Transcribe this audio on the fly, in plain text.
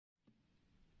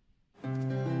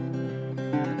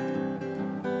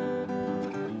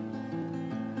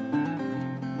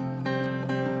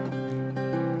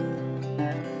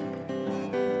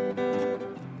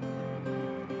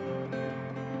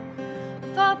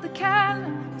the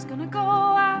candle was gonna go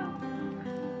out.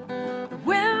 The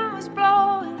wind was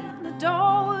blowing and the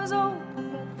door was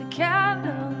open, but the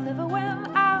candle never went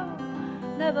out,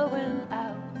 never went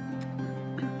out.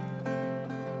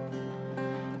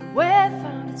 The wave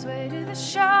found its way to the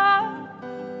shore.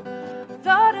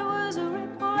 Thought it was a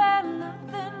ripple and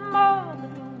nothing more,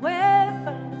 but the wave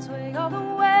found its way all the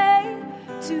way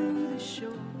to the shore.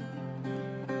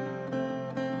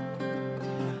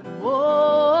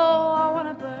 Whoa, I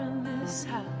wanna burn this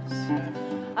house.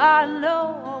 I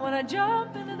know I wanna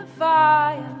jump into the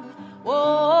fire.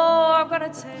 Whoa, I'm gonna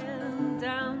tear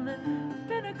down the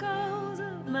pinnacles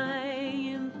of my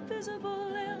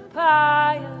invisible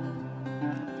empire.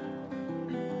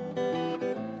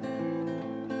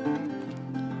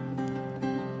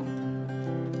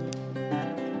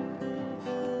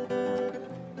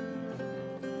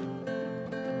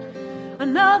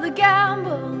 Another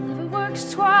gamble never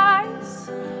works twice.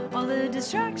 All the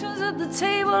distractions at the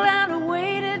table and a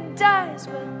weighted dice,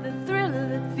 but the thrill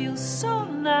of it feels so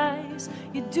nice.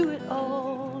 You do it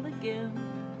all again.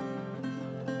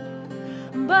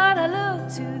 But I look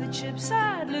to the chips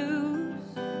I'd lose.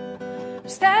 I'm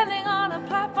standing on a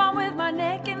platform with my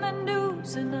neck in the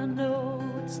noose, and I know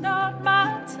it's not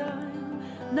my time,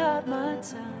 not my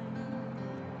time.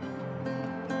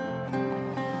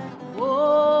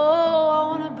 Whoa, I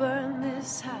wanna burn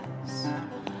this house.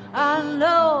 I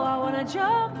know I wanna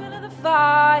jump into the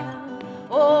fire.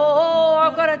 Oh,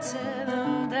 I've gotta tear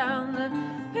them down, the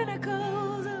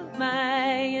pinnacles of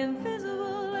my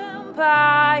invisible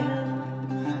empire.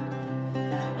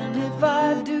 And if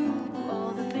I do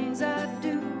all the things I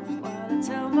do, while I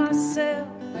tell myself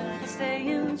that I'm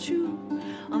staying true,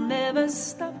 I'll never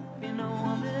stop, you know,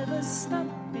 I'll never stop,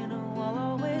 you know, I'll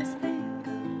always think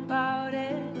about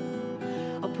it.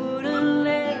 I'll put an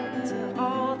end to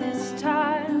all this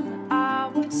time I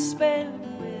would spend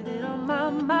with it on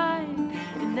my mind.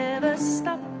 It never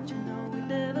stopped, you know, it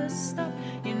never stopped.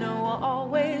 You know, I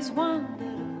always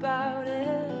wondered about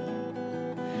it.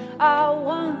 I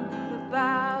wondered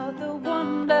about the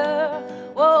wonder.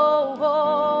 Whoa,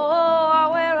 whoa, I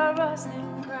wear a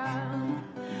rusting crown.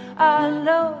 I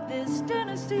know this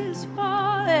dynasty is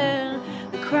falling.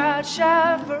 The crowd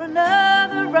shout for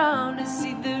another round to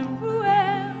see the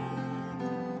ruin,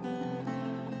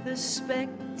 the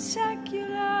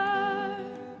spectacular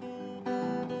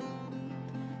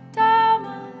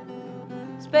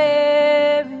diamonds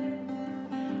buried,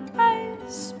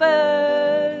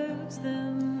 icebergs,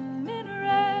 the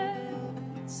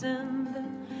minarets and the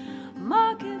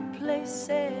marketplaces,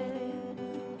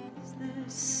 the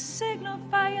signal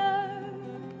fires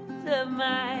of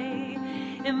my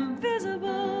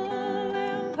invisible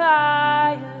empire.